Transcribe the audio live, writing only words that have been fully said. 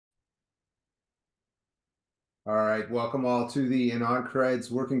All right, welcome all to the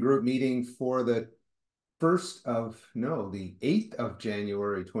AnonCreds Working Group meeting for the 8th of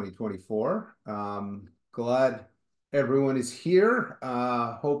January 2024. Glad everyone is here.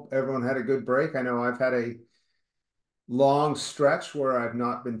 Hope everyone had a good break. I know I've had a long stretch where I've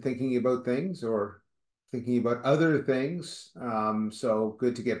not been thinking about things or thinking about other things. So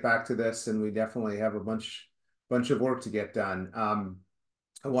good to get back to this, and we definitely have a bunch of work to get done.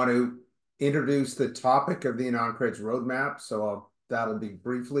 I want to introduce the topic of the AnonCreds Roadmap. So that'll be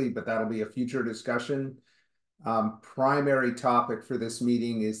briefly, but that'll be a future discussion. Primary topic for this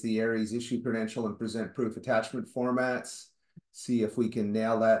meeting is the Aries issue credential and present proof attachment formats. See if we can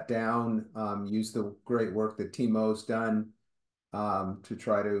nail that down. Use the great work that Timo's done to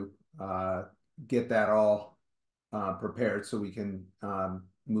try to get that all prepared so we can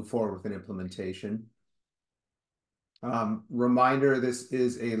move forward with an implementation. Reminder, this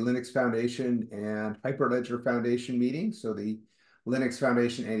is a Linux Foundation and Hyperledger Foundation meeting. So the Linux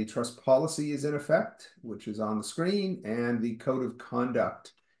Foundation antitrust policy is in effect, which is on the screen, and the code of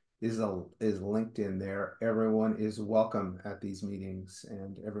conduct is linked in there. Everyone is welcome at these meetings,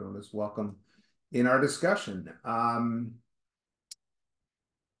 and everyone is welcome in our discussion.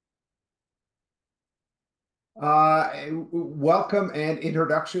 Welcome and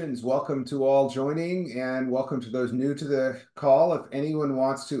introductions. Welcome to all joining, and welcome to those new to the call. If anyone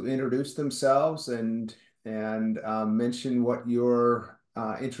wants to introduce themselves and mention what your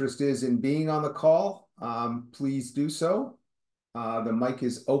interest is in being on the call, please do so. The mic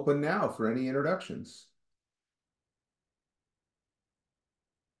is open now for any introductions.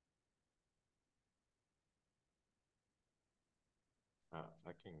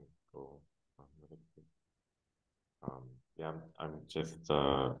 I can go. Yeah, I'm just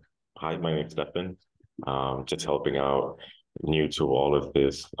hi, my name's Stefan. Just helping out, new to all of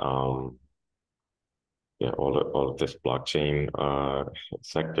this. Yeah, all of this blockchain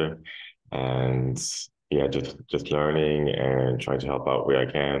sector, and yeah, just learning and trying to help out where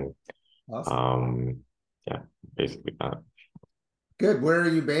I can. Awesome. Yeah, basically that. Good. Where are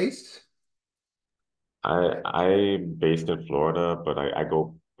you based? I'm based in Florida, but I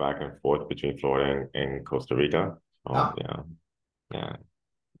go back and forth between Florida and Costa Rica. Ah, Yeah, yeah.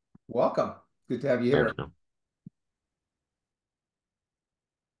 welcome. Good to have you Thank here. you.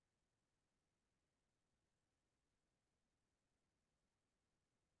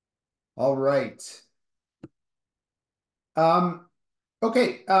 All right.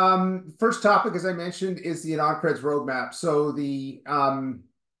 Okay. First topic, as I mentioned, is the AnonCreds roadmap. So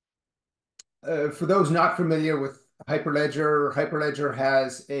for those not familiar with Hyperledger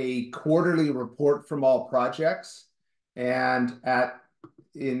has a quarterly report from all projects. And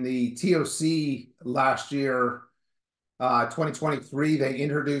in the TOC last year, 2023, they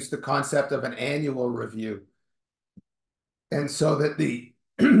introduced the concept of an annual review. And so that the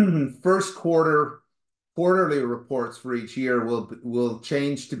first quarterly reports for each year will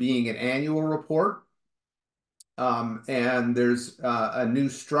change to being an annual report. And there's a new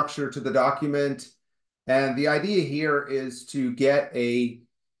structure to the document. And the idea here is to get a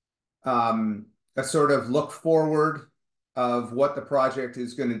sort of look forward of what the project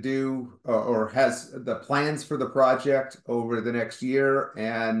is going to do or has the plans for the project over the next year.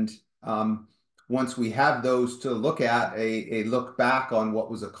 And once we have those to look at, a look back on what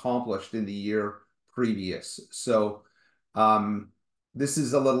was accomplished in the year previous. So this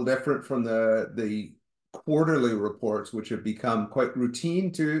is a little different from the quarterly reports, which have become quite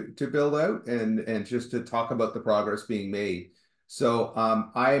routine to build out and just to talk about the progress being made. So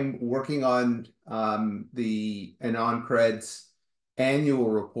I'm working on the AnonCreds Annual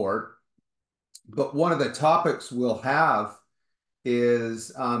Report, but one of the topics we'll have is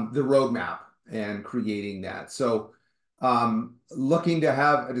the roadmap and creating that. So looking to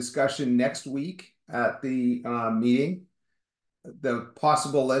have a discussion next week at the meeting. The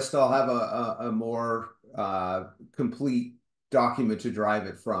possible list, I'll have a more complete document to drive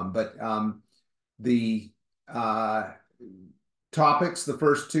it from. But the topics, the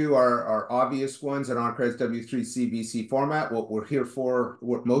first two are obvious ones, AnonCreds W3C VC format, what we're here for,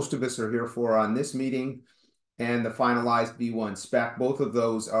 what most of us are here for on this meeting, and the finalized V1 spec. Both of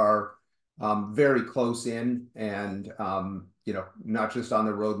those are very close in and not just on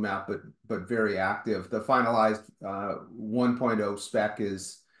the roadmap, but very active. The finalized 1.0 spec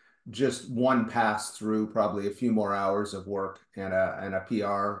is just one pass through, probably a few more hours of work and a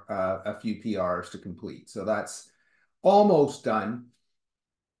PR, a few PRs to complete. So that's almost done.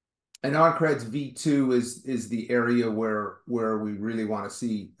 AnonCreds V2 is the area where we really want to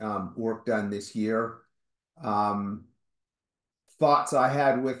see work done this year. Thoughts I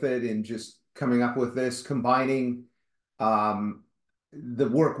had with it, and just coming up with this, combining the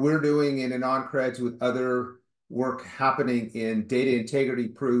work we're doing in AnonCreds with other work happening in data integrity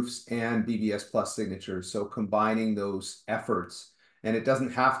proofs and BBS Plus signatures. So combining those efforts, and it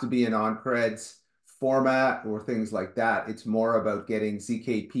doesn't have to be an AnonCreds format or things like that. It's more about getting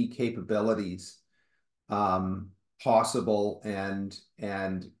ZKP capabilities possible and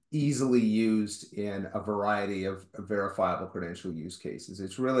easily used in a variety of verifiable credential use cases.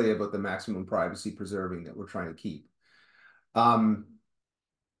 It's really about the maximum privacy preserving that we're trying to keep.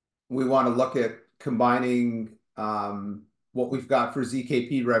 We want to look at combining what we've got for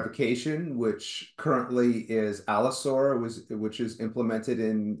ZKP revocation, which currently is Allosaur, which is implemented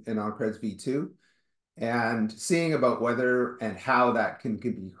in AnonCreds v2, and seeing about whether and how that can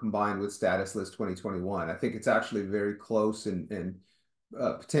be combined with Status List 2021. I think it's actually very close and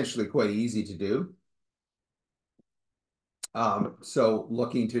potentially quite easy to do. So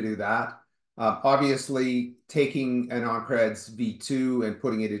looking to do that. Obviously, taking AnonCreds v2 and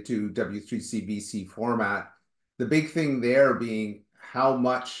putting it into W3C format, the big thing there being how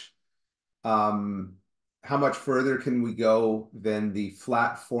much further can we go than the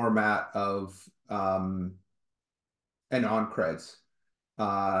flat format of AnonCreds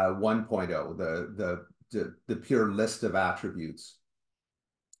 1.0, the pure list of attributes.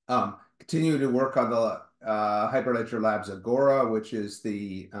 Continue to work on the Hyperledger Labs Agora, which is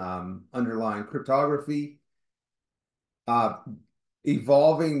the underlying cryptography.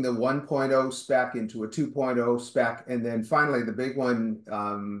 Evolving the 1.0 spec into a 2.0 spec. And then finally, the big one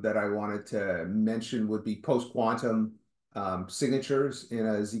that I wanted to mention would be post-quantum signatures in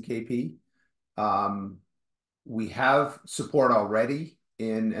a ZKP. We have support already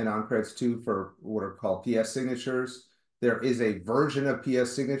in AnonCreds 2 for what are called PS signatures. There is a version of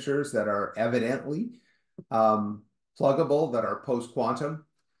PS signatures that are evidently pluggable, that are post-quantum.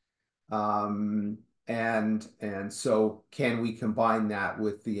 And so can we combine that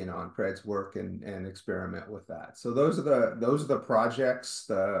with the AnonCreds work and experiment with that? So those are the projects,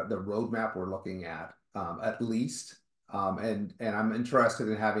 the roadmap we're looking at least. And I'm interested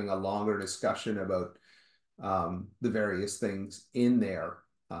in having a longer discussion about the various things in there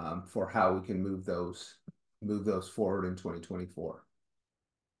for how we can move those forward in 2024.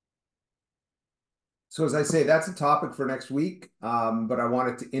 So as I say, that's a topic for next week, but I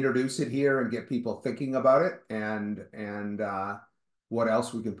wanted to introduce it here and get people thinking about it and what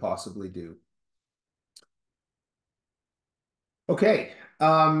else we can possibly do. Okay.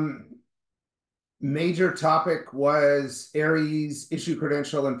 Major topic was Aries issue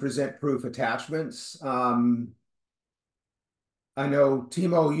credential and present proof attachments. I know,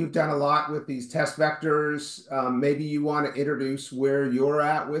 Timo, you've done a lot with these test vectors. Maybe you want to introduce where you're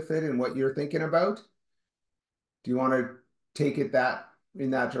at with it and what you're thinking about. Do you want to take it in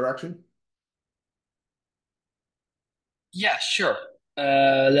that direction? Yeah, sure.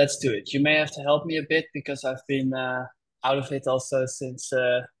 Let's do it. You may have to help me a bit because I've been out of it also since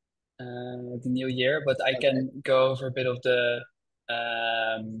the new year, but I can go over a bit of the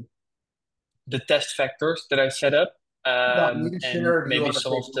test vectors that I set up, Me to and share, or do you maybe want to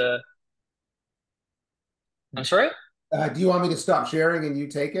some take of the. I'm sorry? do you want me to stop sharing and you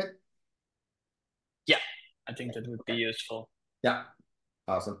take it? Yeah, I think that would be useful. Yeah,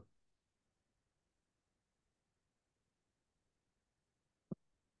 awesome.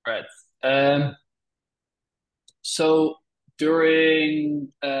 Right. So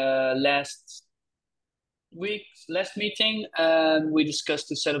during last meeting, we discussed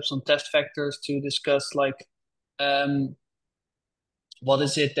to set up some test vectors to discuss like what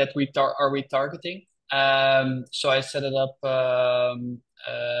is it that are we targeting. So I set it up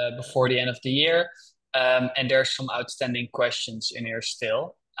before the end of the year, and there's some outstanding questions in here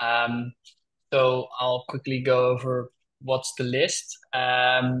still. So I'll quickly go over what's the list.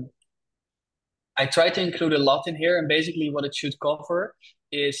 I try to include a lot in here, and basically what it should cover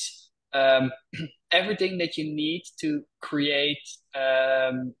is everything that you need to create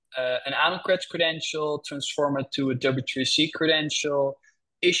an AnonCreds credential, transform it to a W3C credential,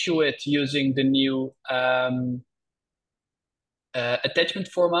 issue it using the new attachment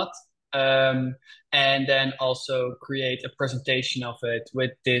format, and then also create a presentation of it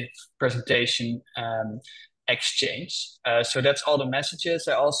with the presentation exchange. So that's all the messages.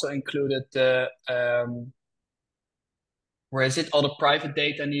 I also included the where is it? All the private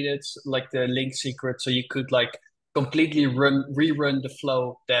data needed, like the link secret, so you could like completely rerun the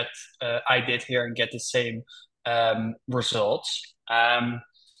flow that I did here and get the same results. So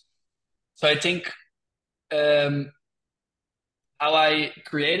I think how I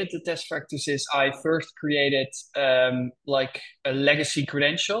created the test vectors is I first created like a legacy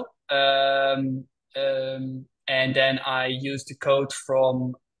credential. and then I use the code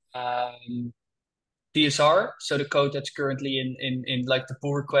from DSR, so the code that's currently in like the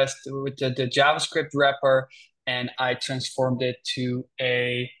pull request with the JavaScript wrapper, and I transformed it to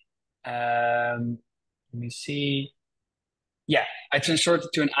a let me see. Yeah, I transferred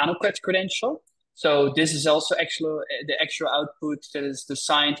it to an AnonCreds credential. So this is also actually the actual output that is the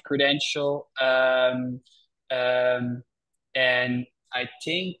signed credential. And I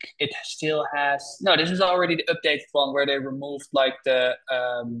think it still has, no, this is already the updated one where they removed like the,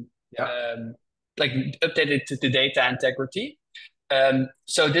 Yeah. like updated to the data integrity.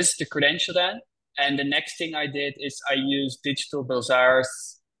 So this is the credential then. And the next thing I did is I used Digital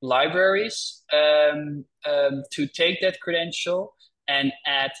Bazaar's libraries to take that credential and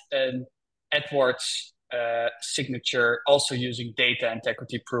add an Edwards signature, also using data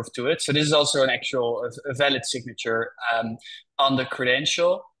integrity proof to it. So this is also an actual a valid signature on the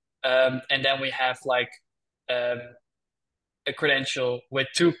credential. And then we have like a credential with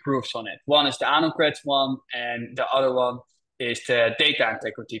two proofs on it. One is the AnonCreds one, and the other one is the data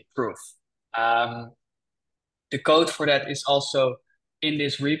integrity proof. The code for that is also in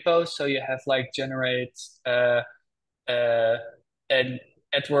this repo. So you have like generate and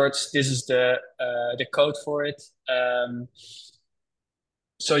Edwards. This is the code for it.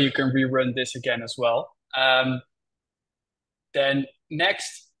 So you can rerun this again as well. Then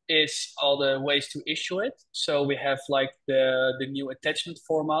next is all the ways to issue it. So we have like the new attachment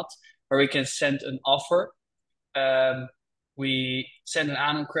format where we can send an offer. We send an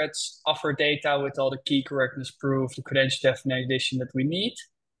AnonCreds offer data with all the key correctness proof, the credential definition that we need.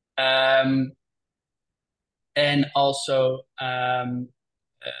 And also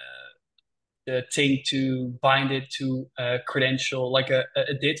the thing to bind it to a credential, like a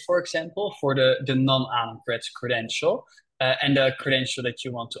DID, for example, for the non-AnonCreds credential and the credential that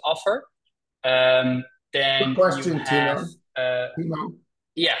you want to offer. Then Quick question, you have, Timo.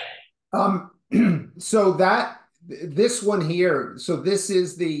 Yeah. So this one here, so this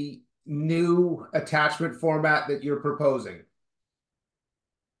is the new attachment format that you're proposing.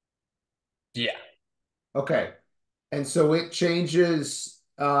 Yeah. Okay. And so it changes,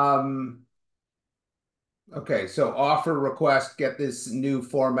 okay, so offer request, get this new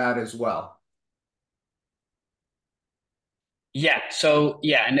format as well. Yeah. So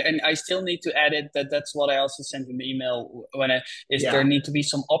yeah, and I still need to add it. That's what I also sent in the email there need to be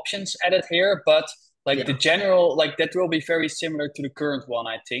some options added here, but like the general, like that will be very similar to the current one,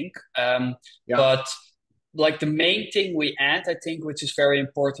 I think. But like the main thing we add, I think, which is very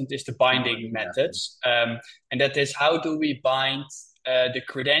important, is the binding methods. And that is, how do we bind the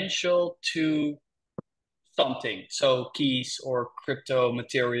credential to something? So keys or crypto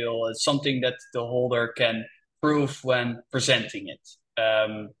material is something that the holder can prove when presenting it.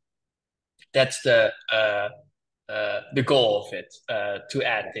 That's the goal of it, to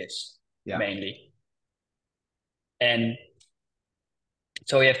add this mainly. And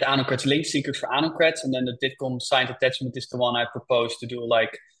so we have the AnonCreds link secret for AnonCreds, and then the DITCOM signed attachment is the one I propose to do.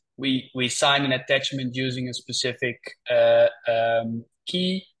 Like we sign an attachment using a specific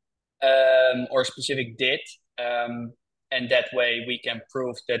key or specific DIT, and that way we can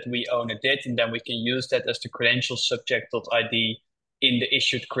prove that we own a DIT, and then we can use that as the credential subject.id in the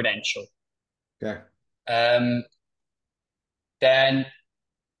issued credential. Okay. Then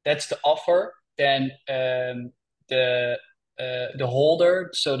that's the offer. Then the holder,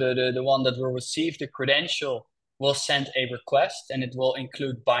 so the one that will receive the credential, will send a request, and it will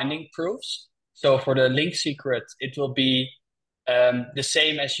include binding proofs. So for the link secret, it will be the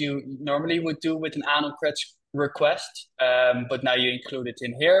same as you normally would do with an AnonCreds request, but now you include it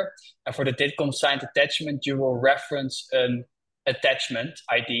in here. And for the DITCOM signed attachment, you will reference an attachment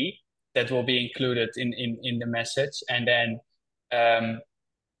ID that will be included in the message. And then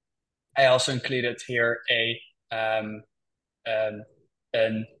I also included here an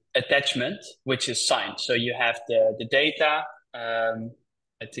attachment which is signed. So you have the data.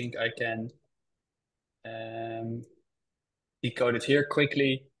 I think I can decode it here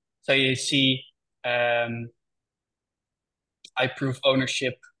quickly. So you see, I prove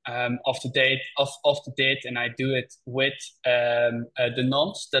ownership of the date, and I do it with the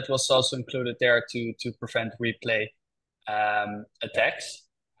nonce that was also included there to prevent replay attacks.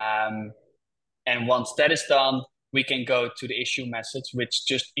 And once that is done, we can go to the issue message, which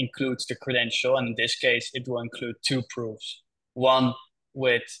just includes the credential. And in this case, it will include two proofs. One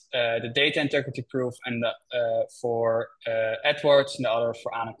with the data integrity proof, and for Edwards, and the other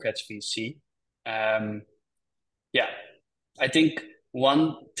for AnonCreds VC. Yeah, I think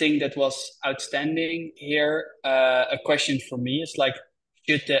one thing that was outstanding here, a question for me, is like,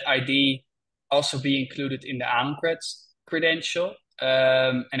 should the ID also be included in the AnonCreds credential?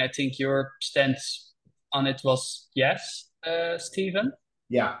 And I think your stance on it was yes, Stephen.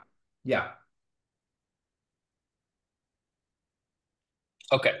 Yeah, yeah.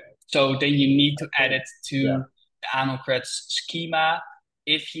 Okay, so then you need to add it to Yeah. the AnonCreds schema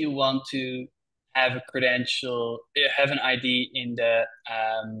if you want to have a credential, have an ID in the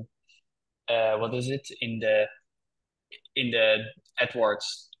what is it in the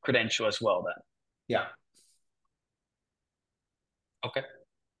AdWords credential as well. Then Yeah. okay,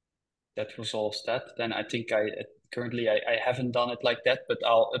 that resolves that. Then I think currently I haven't done it like that, but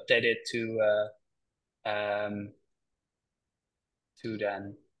I'll update it to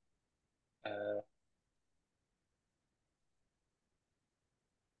then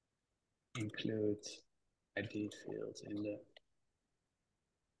include ID field in the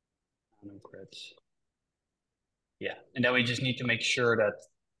AnonCreds. Yeah, and then we just need to make sure that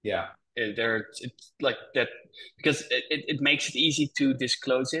Yeah. it's like that because it makes it easy to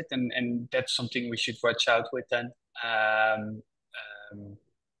disclose it, and that's something we should watch out with then. Um,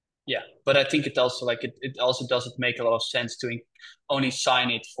 yeah, but I think it also it also doesn't make a lot of sense to only sign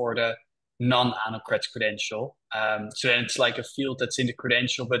it for the non-AnonCreds credential. So then it's like a field that's in the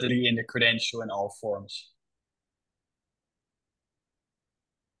credential, but really in the credential in all forms.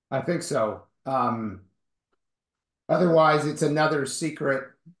 I think so. Otherwise, it's another secret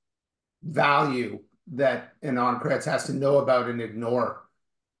value that an AnonCreds has to know about and ignore.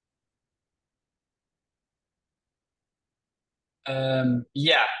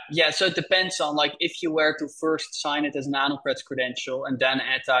 Yeah. So it depends on like if you were to first sign it as an AnonCreds credential and then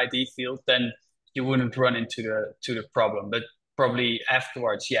add the ID field, then you wouldn't run into the problem. But probably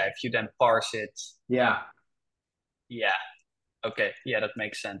afterwards, yeah, if you then parse it, Yeah. yeah, okay, yeah, that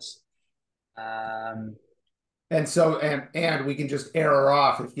makes sense. And so and we can just error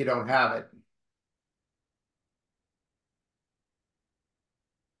off if you don't have it.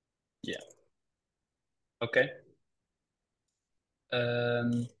 Yeah. Okay.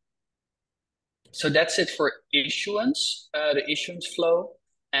 So that's it for issuance, the issuance flow.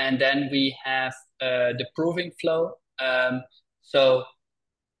 And then we have the proving flow. So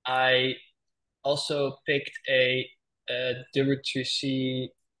I also picked a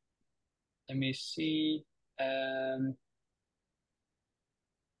directory. Let me see.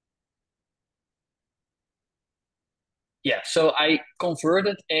 Yeah, so I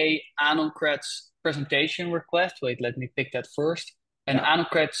converted a AnonCreds presentation request. Wait, let me pick that first. An Yeah.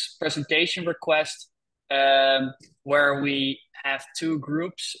 AnonCreds presentation request where we have two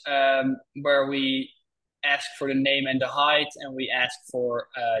groups where we ask for the name and the height, and we ask for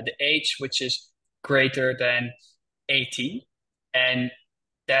the age, which is greater than 18. And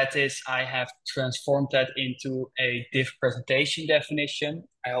that is, I have transformed that into a div presentation definition.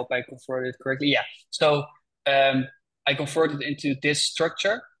 I hope I converted it correctly. Yeah. So I converted into this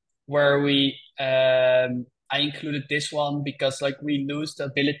structure where I included this one because like we lose the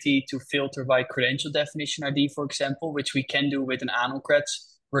ability to filter by credential definition ID, for example, which we can do with an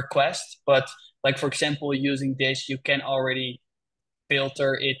AnonCreds request. But like, for example, using this, you can already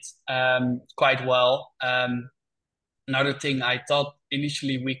filter it quite well. Another thing I thought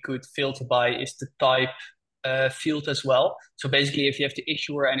initially we could filter by is the type field as well. So basically, if you have the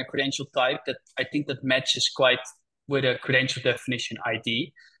issuer and a credential type, that I think that matches quite with a credential definition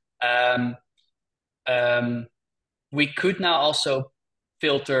ID. We could now also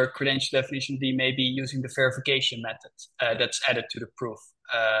filter credential definition ID maybe using the verification method that's added to the proof,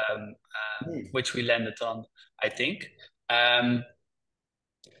 which we landed on, I think. And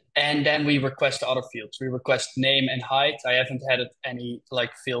then we request other fields. We request name and height. I haven't added any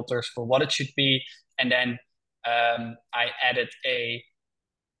like filters for what it should be. And then I added a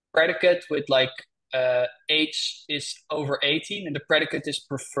predicate with like age is over 18 and the predicate is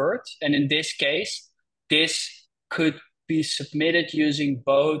preferred. And in this case, this could be submitted using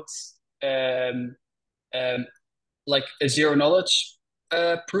both like a zero knowledge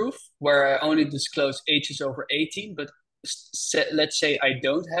proof where I only disclose age is over 18, but let's say I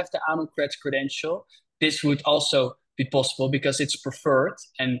don't have the AnonCreds credential, this would also be possible because it's preferred,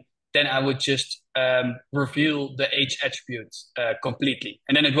 and then I would just reveal the age attribute completely,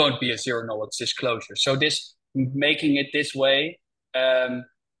 and then it won't be a zero knowledge disclosure. So this making it this way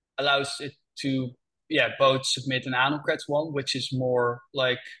allows it to both submit an AnonCreds one, which is more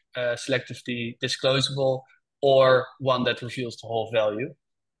like selectively disclosable, or one that reveals the whole value.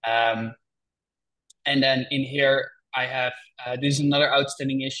 And then in here, I have, this is another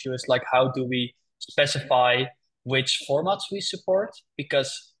outstanding issue is like, how do we specify which formats we support?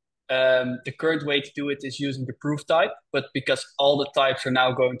 Because the current way to do it is using the proof type, but because all the types are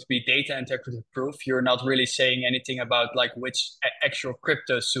now going to be data integrity proof, you're not really saying anything about like which actual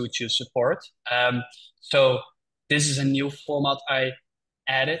crypto suit you support. So this is a new format I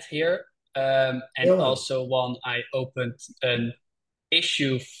added here. And Really? also one I opened an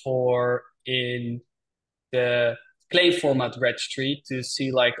issue for in the claim format registry to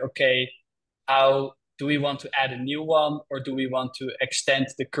see like, okay, how do we want to add a new one, or do we want to extend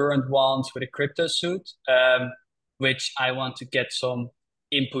the current ones with a crypto suit, which I want to get some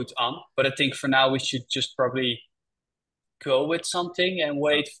input on. But I think for now we should just probably go with something and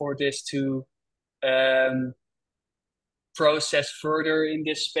wait for this to process further in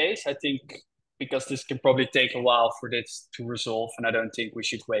this space. I think because this can probably take a while for this to resolve, and I don't think we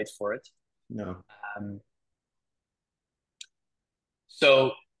should wait for it. No.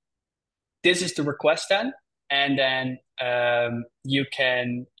 So this is the request then, and then you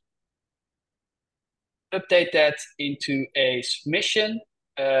can update that into a submission.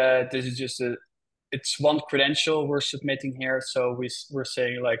 This is just it's one credential we're submitting here. So we're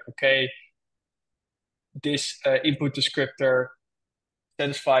saying like, okay, this input descriptor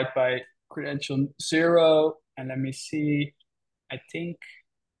satisfied by credential 0. And let me see, I think.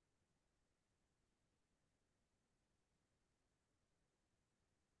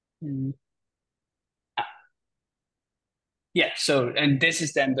 Yeah, so, and this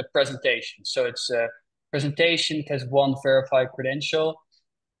is then the presentation. So it's a presentation, it has one verified credential.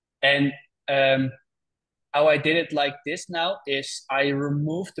 And how I did it like this now is I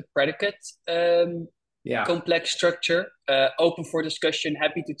removed the predicate complex structure, open for discussion,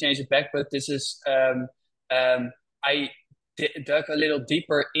 happy to change it back, but this is, I dug a little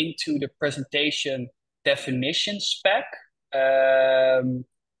deeper into the presentation definition spec.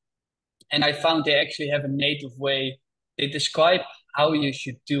 And I found they actually have a native way. They describe how you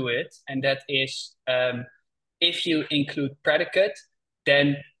should do it. And that is, if you include predicate,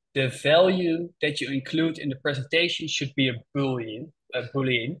 then the value that you include in the presentation should be a Boolean.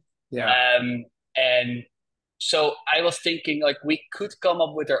 Yeah. And so I was thinking like we could come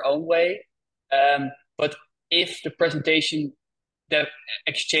up with our own way. But if the presentation, the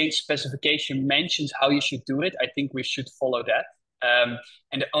exchange specification mentions how you should do it, I think we should follow that.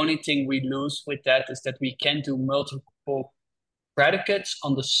 And the only thing we lose with that is that we can do multiple predicates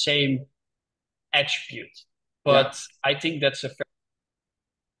on the same attribute. But I think that's a fair.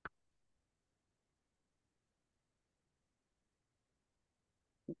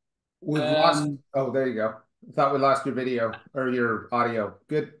 We've lost. Oh, there you go. I thought we lost your video or your audio.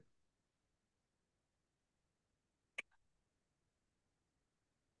 Good.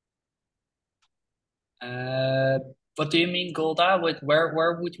 What do you mean, Golda? With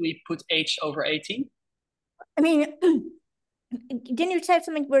where would we put age over 18? I mean, didn't you say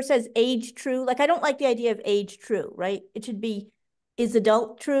something where it says age true? Like, I don't like the idea of age true, right? It should be, is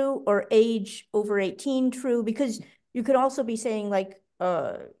adult true or age over 18 true? Because you could also be saying like,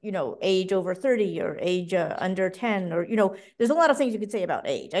 you know, age over 30 or age under 10, or, you know, there's a lot of things you could say about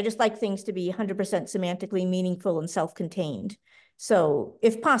age. I just like things to be 100% semantically meaningful and self-contained. So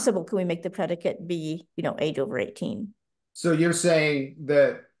if possible, can we make the predicate be, you know, age over 18? So you're saying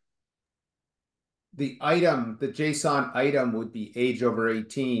that the item, the JSON item would be age over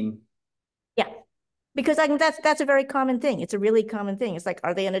 18. Yeah, because I think that's a very common thing. It's a really common thing. It's like,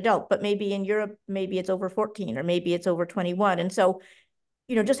 are they an adult? But maybe in Europe, maybe it's over 14 or maybe it's over 21. And so,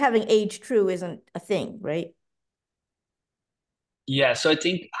 you know, just having age true isn't a thing, right? Yeah, so I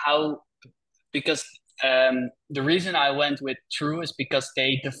think because the reason I went with true is because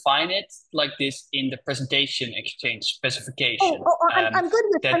they define it like this in the presentation exchange specification. I'm good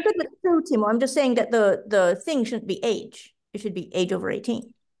with true, Timo. I'm just saying that the thing shouldn't be age. It should be age over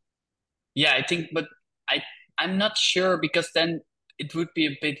 18. Yeah, I think, but I'm not sure, because then it would be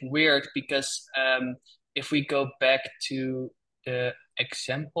a bit weird, because if we go back to the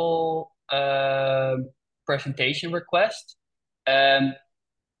example presentation request, the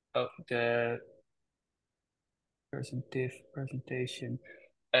presentation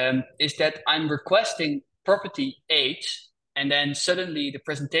is that I'm requesting property age, and then suddenly the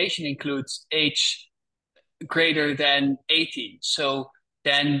presentation includes age greater than 18. So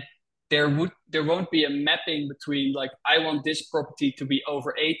then there won't be a mapping between like, I want this property to be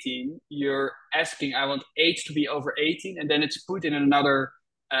over 18. You're asking, I want age to be over 18, and then it's put in another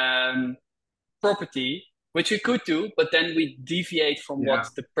property, which we could do, but then we deviate from what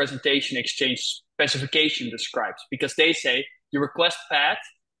the presentation exchange specification describes, because they say you request path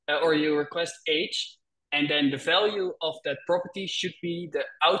or you request age, and then the value of that property should be the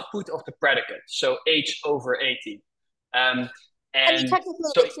output of the predicate, so age over 18. I mean, And technically,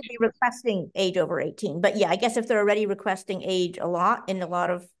 so they should be requesting age over 18. But yeah, I guess if they're already requesting age a lot in a lot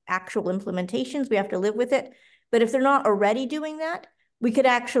of actual implementations, we have to live with it. But if they're not already doing that, we could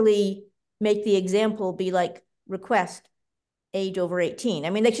actually make the example be like request age over 18. I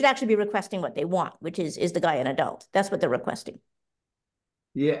mean, they should actually be requesting what they want, which is the guy an adult? That's what they're requesting.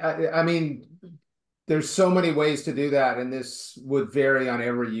 Yeah, I mean, there's so many ways to do that, and this would vary on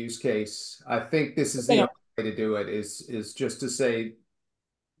every use case. I think this is the Yeah. only way to do it is just to say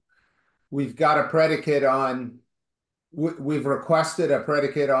we've got a predicate on we've requested a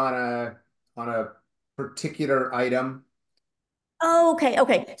predicate on a particular item. Oh, okay,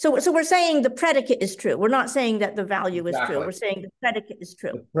 okay. So we're saying the predicate is true. We're not saying that the value is true. Exactly. We're saying the predicate is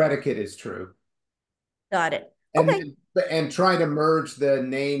true. The predicate is true. Got it. Okay. And trying to merge the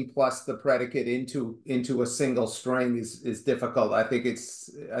name plus the predicate into a single string is difficult. I think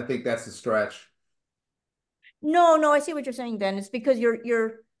that's a stretch. No, I see what you're saying then. It's because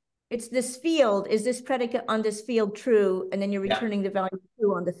it's this field, is this predicate on this field true? And then you're returning the value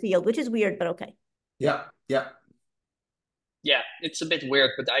true on the field, which is weird, but okay. Yeah. yeah, it's a bit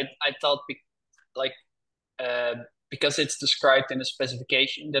weird, but I thought like because it's described in the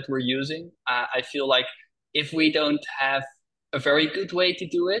specification that we're using, I feel like if we don't have a very good way to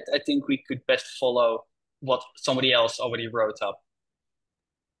do it, I think we could best follow what somebody else already wrote up.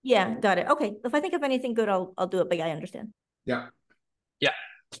 Yeah, got it. Okay. If I think of anything good, I'll do it, but yeah, I understand. Yeah. Yeah.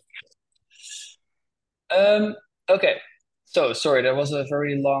 Okay. So sorry, that was a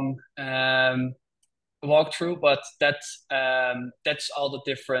very long walkthrough, but that's all the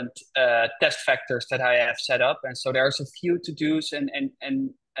different test factors that I have set up, and so there's a few to dos, and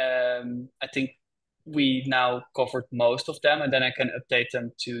I think we now covered most of them, and then I can update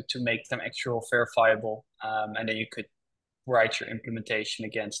them to make them actual verifiable, and then you could write your implementation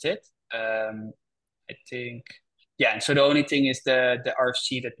against it. I think, yeah. And so the only thing is the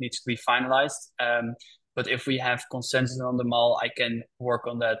RFC that needs to be finalized. But if we have consensus on them all, I can work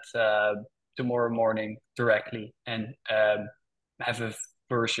on that tomorrow morning directly and have a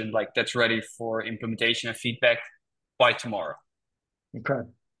version like that's ready for implementation and feedback by tomorrow. Okay.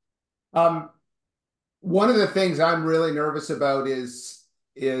 One of the things I'm really nervous about is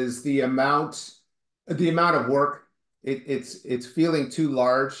the amount of work. It's feeling too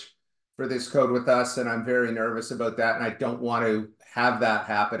large for this code with us, and I'm very nervous about that, and I don't want to have that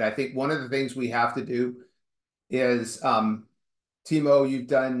happen. I think one of the things we have to do is, Timo, you've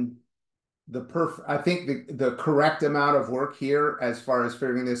done I think the correct amount of work here as far as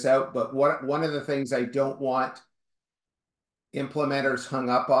figuring this out. But one of the things I don't want implementers hung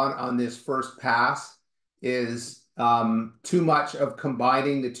up on this first pass is too much of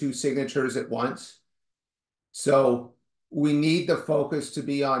combining the two signatures at once. So we need the focus to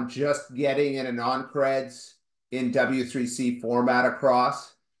be on just getting an AnonCreds in W3C format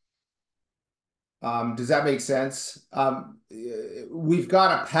across. Does that make sense? We've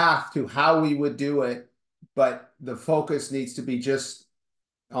got a path to how we would do it, but the focus needs to be just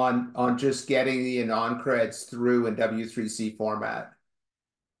on just getting the AnonCreds through in W3C format,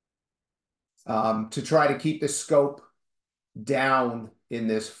 to try to keep the scope down in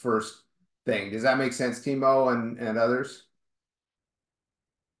this first thing. Does that make sense, Timo and others?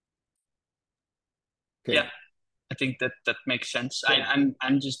 Okay. Yeah, I think that makes sense.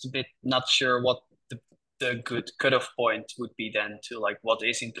 I'm just a bit not sure what the good cutoff point would be then to like what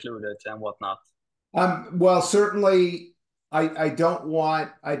is included and what not. Well, certainly I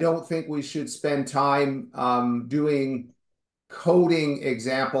don't think we should spend time doing coding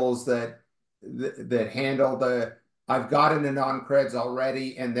examples that handle I've got an AnonCreds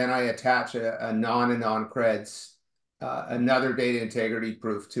already, and then I attach a non-AnonCreds, another data integrity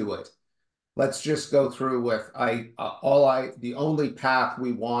proof to it. Let's just go through with the only path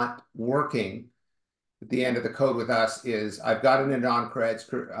we want working at the end of the code with us is I've got an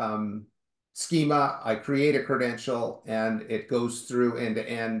AnonCreds schema, I create a credential, and it goes through end to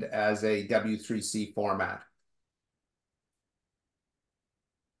end as a W3C format.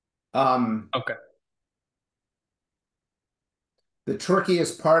 Okay. The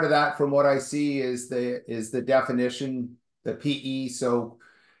trickiest part of that, from what I see, is the definition, the PE. So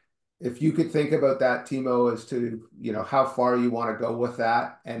if you could think about that, Timo, as to how far you want to go with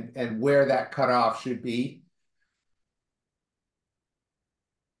that and where that cutoff should be.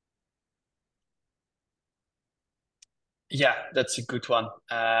 Yeah, that's a good one.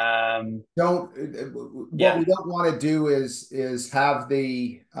 We don't want to do is have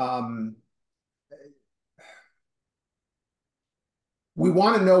we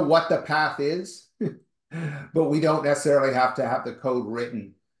want to know what the path is, but we don't necessarily have to have the code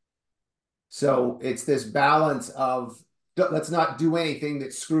written. So it's this balance of let's not do anything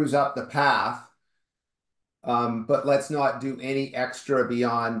that screws up the path. But let's not do any extra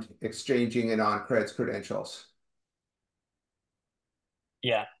beyond exchanging AnonCreds credentials.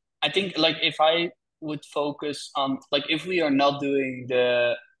 Yeah, I think like if I would focus on like if we are not doing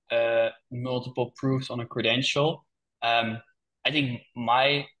the multiple proofs on a credential, I think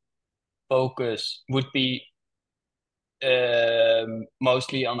my focus would be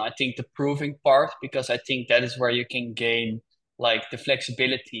mostly on I think the proving part because I think that is where you can gain like the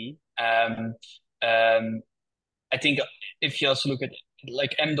flexibility. I think if you also look at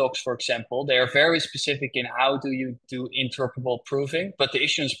like MDocs, for example, they are very specific in how do you do interoperable proving, but the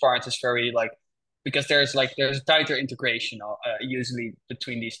issuance part is very like because there's a tighter integration usually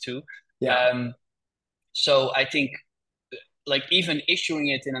between these two. Yeah. So I think like even issuing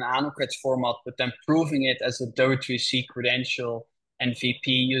it in an AnonCreds format, but then proving it as a W3C credential and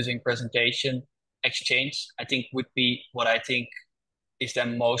VP using presentation exchange, I think would be what I think is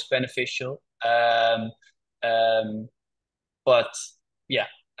then most beneficial. But yeah,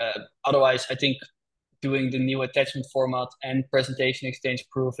 otherwise, I think doing the new attachment format and presentation exchange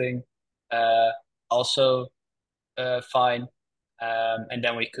proving also fine. And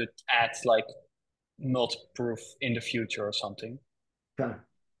then we could add like multiple proof in the future or something. Okay.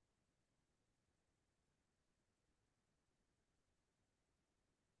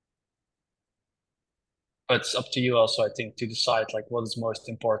 But it's up to you also, I think, to decide like what is most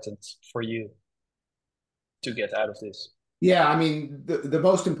important for you to get out of this. Yeah, I mean, the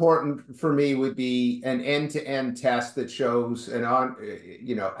most important for me would be an end-to-end test that shows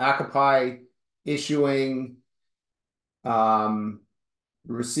Occupi issuing,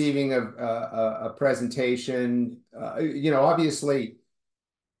 receiving a presentation. Obviously,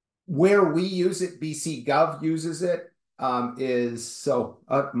 where we use it, BC Gov uses it,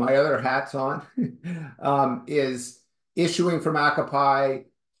 my other hat's on, is issuing from Occupi,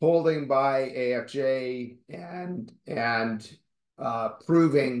 holding by AFJ, and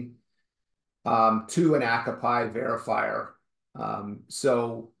proving to an Occupi verifier.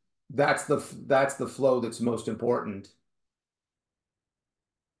 So that's the flow that's most important.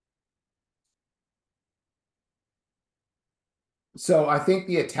 So I think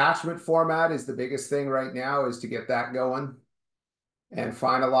the attachment format is the biggest thing right now, is to get that going and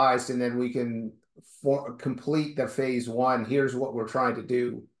finalized, and then we can complete the phase one. Here's what we're trying to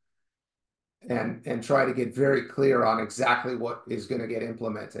do, and try to get very clear on exactly what is going to get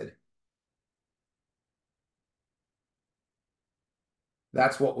implemented.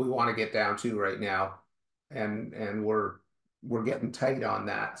 That's what we want to get down to right now, and we're getting tight on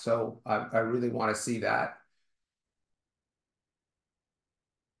that. So I really want to see that.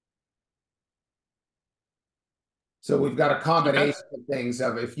 So we've got a combination of things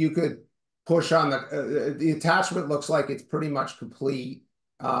of if you could push on the attachment looks like it's pretty much complete.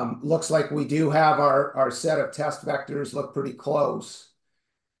 Looks like we do have our set of test vectors look pretty close.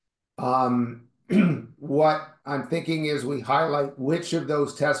 What I'm thinking is we highlight which of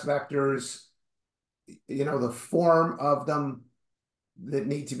those test vectors, the form of them that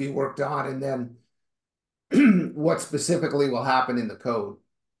need to be worked on, and then what specifically will happen in the code.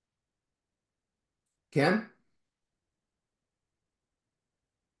 Ken?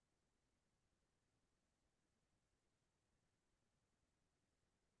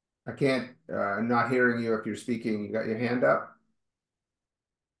 I can't, I'm not hearing you if you're speaking. You got your hand up?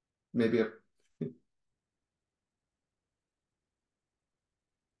 Maybe a...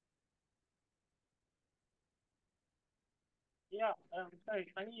 Yeah, sorry,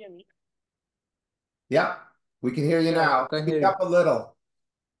 can you hear me? Yeah, we can hear you now. Speak up a little.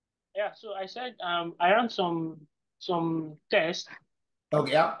 Yeah, so I said I ran some tests, Oh,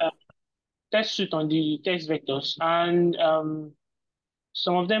 yeah. test suite on the test vectors, and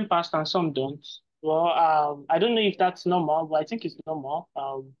some of them passed and some don't. Well, I don't know if that's normal, but I think it's normal.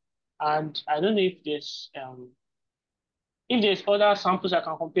 And I don't know if there's other samples I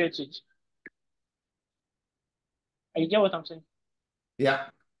can compare it with. You get what I'm saying? Yeah.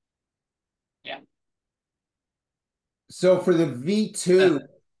 Yeah. So for the V2,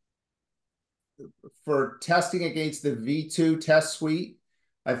 for testing against the V2 test suite,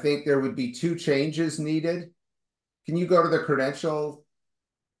 I think there would be 2 changes needed. Can you go to the credential,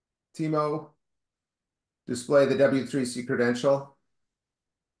 Timo? Display the W3C credential.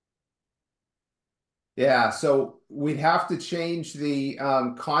 Yeah, so we'd have to change the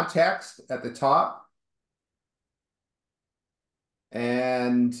context at the top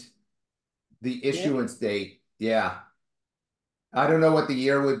and the issuance date. Yeah. I don't know what the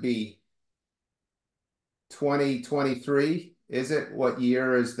year would be. 2023, is it? What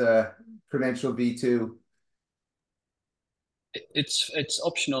year is the credential V2? It's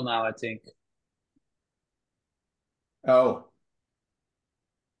optional now, I think. Oh.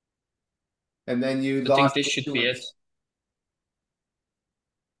 And then you I think lost this should be it. issuance.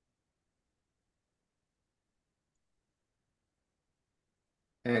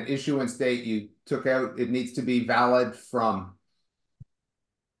 And issuance date you took out, it needs to be valid from.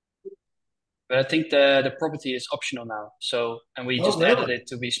 But I think the property is optional now. So, and we just added Really? it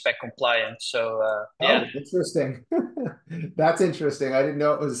to be spec compliant. So, Oh, interesting. That's interesting. I didn't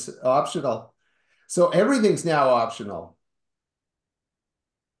know it was optional. So everything's now optional.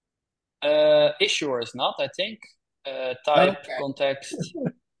 Issuer is not, I think. Type, Okay. context.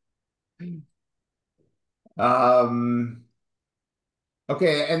 Um,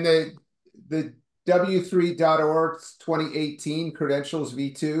 okay, and the w3.org 2018 credentials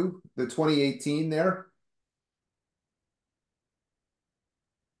v2, the 2018 there.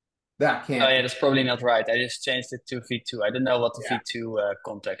 That Oh can't yeah, be. that's probably not right. I just changed it to V2. I don't know what the Yeah. V2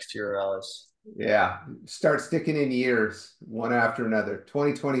 context URL is. Yeah. Start sticking in years, one after another.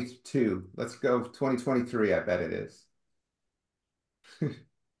 2022. Let's go 2023, I bet it is.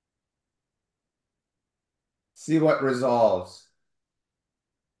 See what resolves.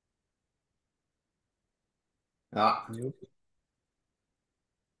 Ah, Nope.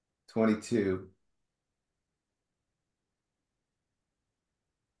 22.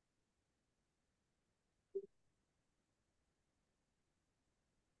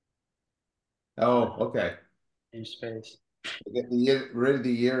 Oh, okay. Namespace. Get the year, rid of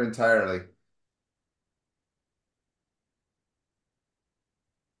the year entirely.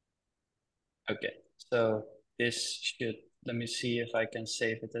 Okay, so this should, let me see if I can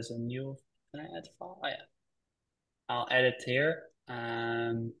save it as a new, can I add file? Oh, yeah. I'll add it here.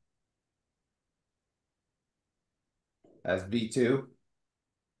 As V2.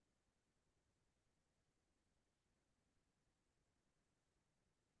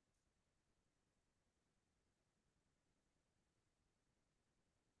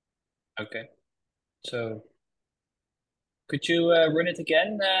 Okay, so could you run it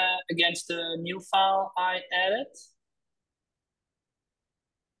again against the new file I added?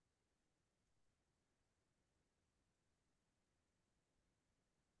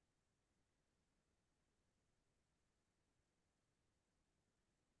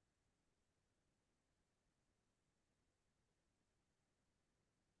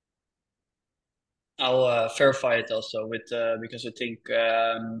 I'll verify it also with because I think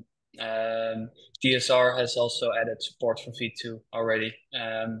DSR has also added support for V2 already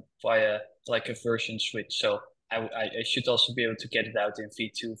via like a version switch. So I should also be able to get it out in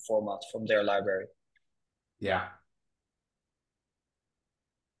V2 format from their library. Yeah.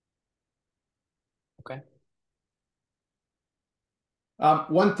 Okay.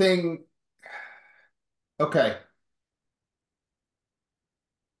 One thing. Okay.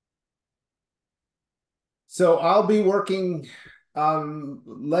 So I'll be working,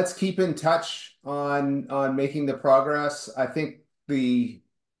 let's keep in touch on making the progress. I think the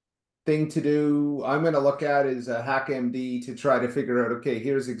thing to do, I'm going to look at is a HackMD to try to figure out, okay,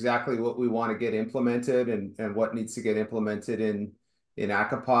 here's exactly what we want to get implemented and what needs to get implemented in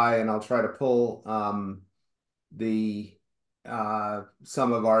Akapi, and I'll try to pull the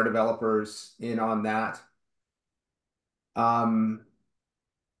some of our developers in on that.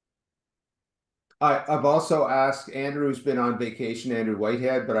 I've also asked, Andrew's been on vacation, Andrew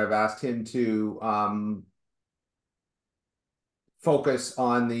Whitehead, but I've asked him to focus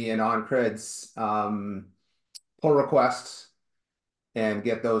on the AnonCreds pull requests and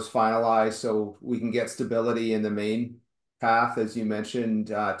get those finalized so we can get stability in the main path. As you mentioned,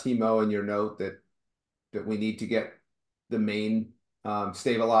 Timo, in your note that we need to get the main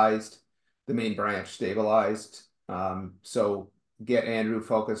stabilized, the main branch stabilized. So get Andrew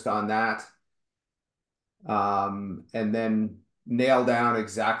focused on that. And then nail down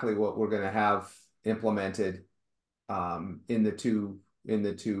exactly what we're going to have implemented in the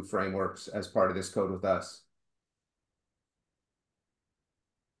two frameworks as part of this code with us.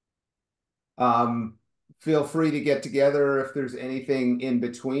 Feel free to get together if there's anything in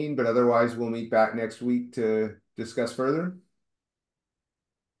between, but otherwise we'll meet back next week to discuss further.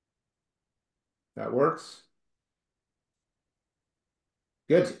 That works.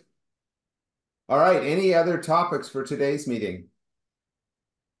 Good. All right. Any other topics for today's meeting?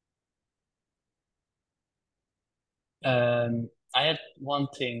 I had one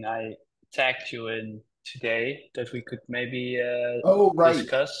thing I tagged you in today that we could maybe Oh, right.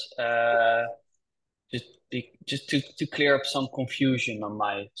 discuss. Just to clear up some confusion on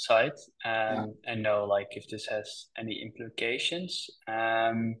my side Yeah. and know like if this has any implications.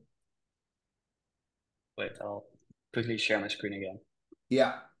 Wait, I'll quickly share my screen again.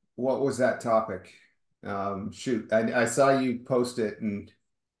 Yeah. What was that topic? Shoot, I saw you post it and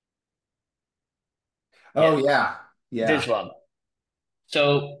oh yeah. This one.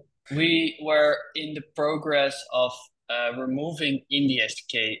 So we were in the progress of removing Indie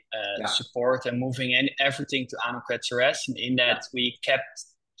SDK support and moving everything to AnonCreds RS. And in that, we kept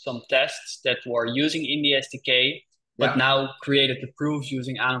some tests that were using Indie SDK, but now created the proofs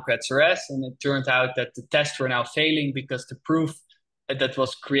using AnonCreds RS. And it turned out that the tests were now failing because the proof that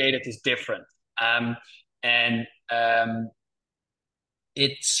was created is different.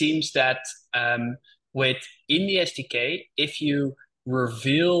 It seems that with Indie SDK, if you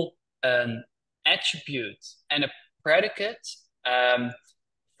reveal an attribute and a predicate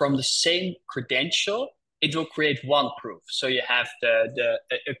from the same credential, it will create one proof. So you have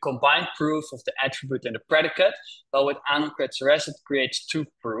a combined proof of the attribute and the predicate. But with AnonCreds RS, it creates two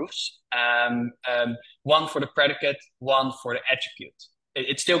proofs, one for the predicate, one for the attribute.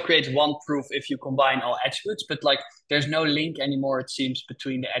 It still creates one proof if you combine all attributes, but like there's no link anymore, it seems,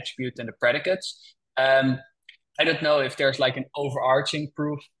 between the attribute and the predicates. I don't know if there's like an overarching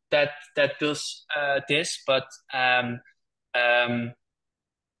proof that does this, but I'm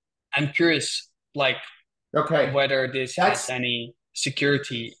curious, like, whether this has any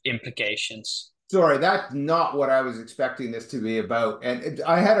security implications. Sorry, that's not what I was expecting this to be about. And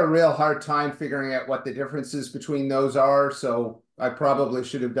I had a real hard time figuring out what the differences between those are. So I probably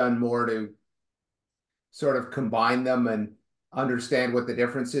should have done more to sort of combine them and understand what the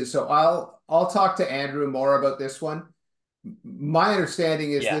difference is. So I'll talk to Andrew more about this one. My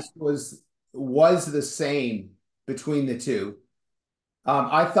understanding is this was the same between the two.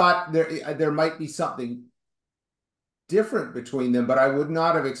 I thought there might be something different between them, but I would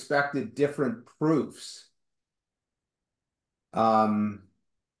not have expected different proofs.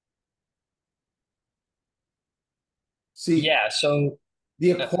 So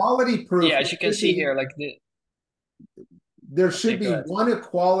the equality proof. As you can see here, like there should be one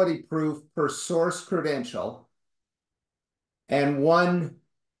equality proof per source credential and one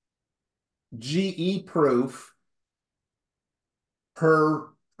GE proof per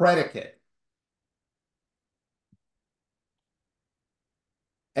predicate.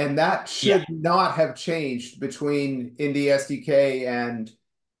 And that should not have changed between Indie SDK and,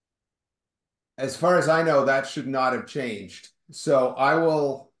 as far as I know, that should not have changed. So I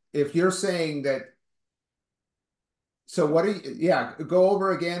will, if you're saying that, so what are you, go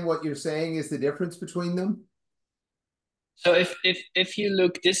over again what you're saying is the difference between them. So if you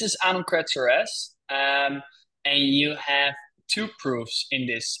look, this is AnonCreds RS, and you have two proofs in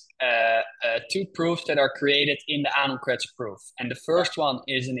this, two proofs that are created in the AnonCreds proof. And the first one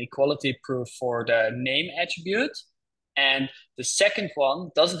is an equality proof for the name attribute. And the second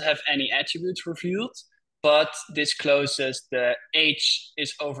one doesn't have any attributes revealed, but discloses the age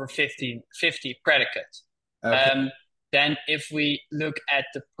is over 50 predicate. Then if we look at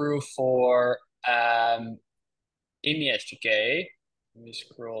the proof for in the SDK, let me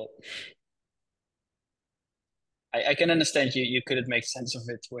scroll. I can understand you couldn't make sense of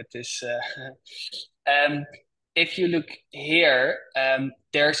it with this. If you look here,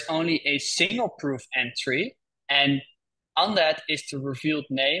 there's only a single proof entry, and on that is the revealed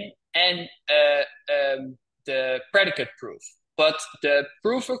name and the predicate proof. But the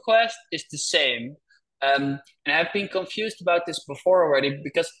proof request is the same. And I've been confused about this before already,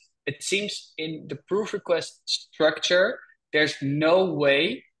 because it seems in the proof request structure, there's no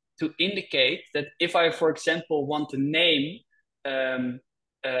way to indicate that if I, for example, want the name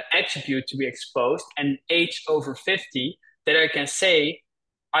attribute to be exposed and age over 50, that I can say,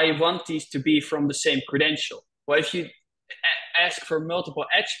 I want these to be from the same credential. Well, if you ask for multiple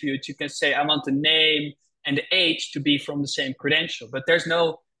attributes, you can say, I want the name and the age to be from the same credential. But there's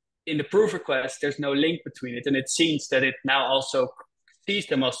no, in the proof request, there's no link between it. And it seems that it now also sees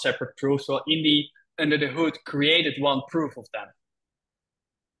them as separate proofs. So Indie, under the hood, created one proof of them.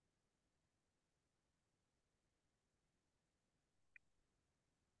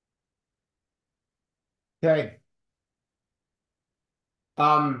 Okay.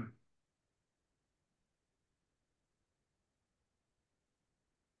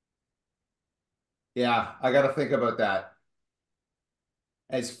 Yeah, I got to think about that.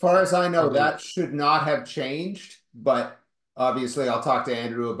 As far as I know, that should not have changed, but obviously I'll talk to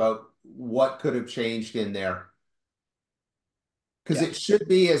Andrew about what could have changed in there. Because it should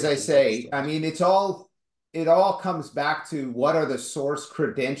be, as I say, I mean, it all comes back to what are the source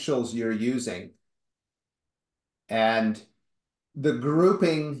credentials you're using. And the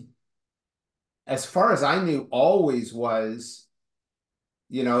grouping, as far as I knew, always was,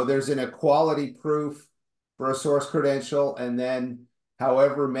 you know, there's an equality proof for a source credential, and then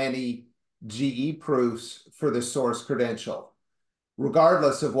however many GE proofs for the source credential,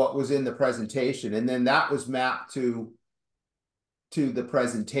 regardless of what was in the presentation. And then that was mapped to the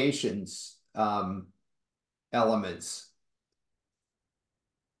presentation's elements.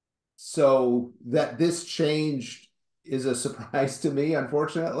 So that this changed is a surprise to me,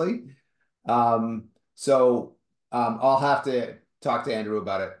 unfortunately. I'll have to talk to Andrew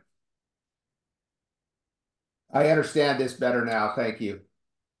about it. I understand this better now. Thank you.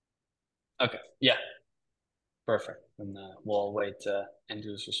 Okay. Yeah. Perfect. And we'll wait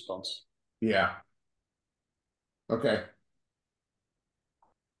Andrew's response. Yeah. Okay.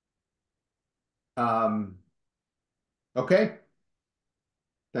 Okay.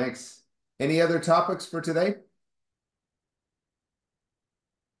 Thanks. Any other topics for today?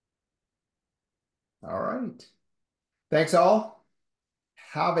 All right. Thanks all.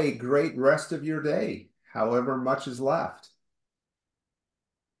 Have a great rest of your day, however much is left.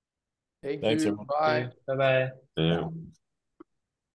 Thank Thanks, you. everyone. Bye. Bye-bye. Yeah.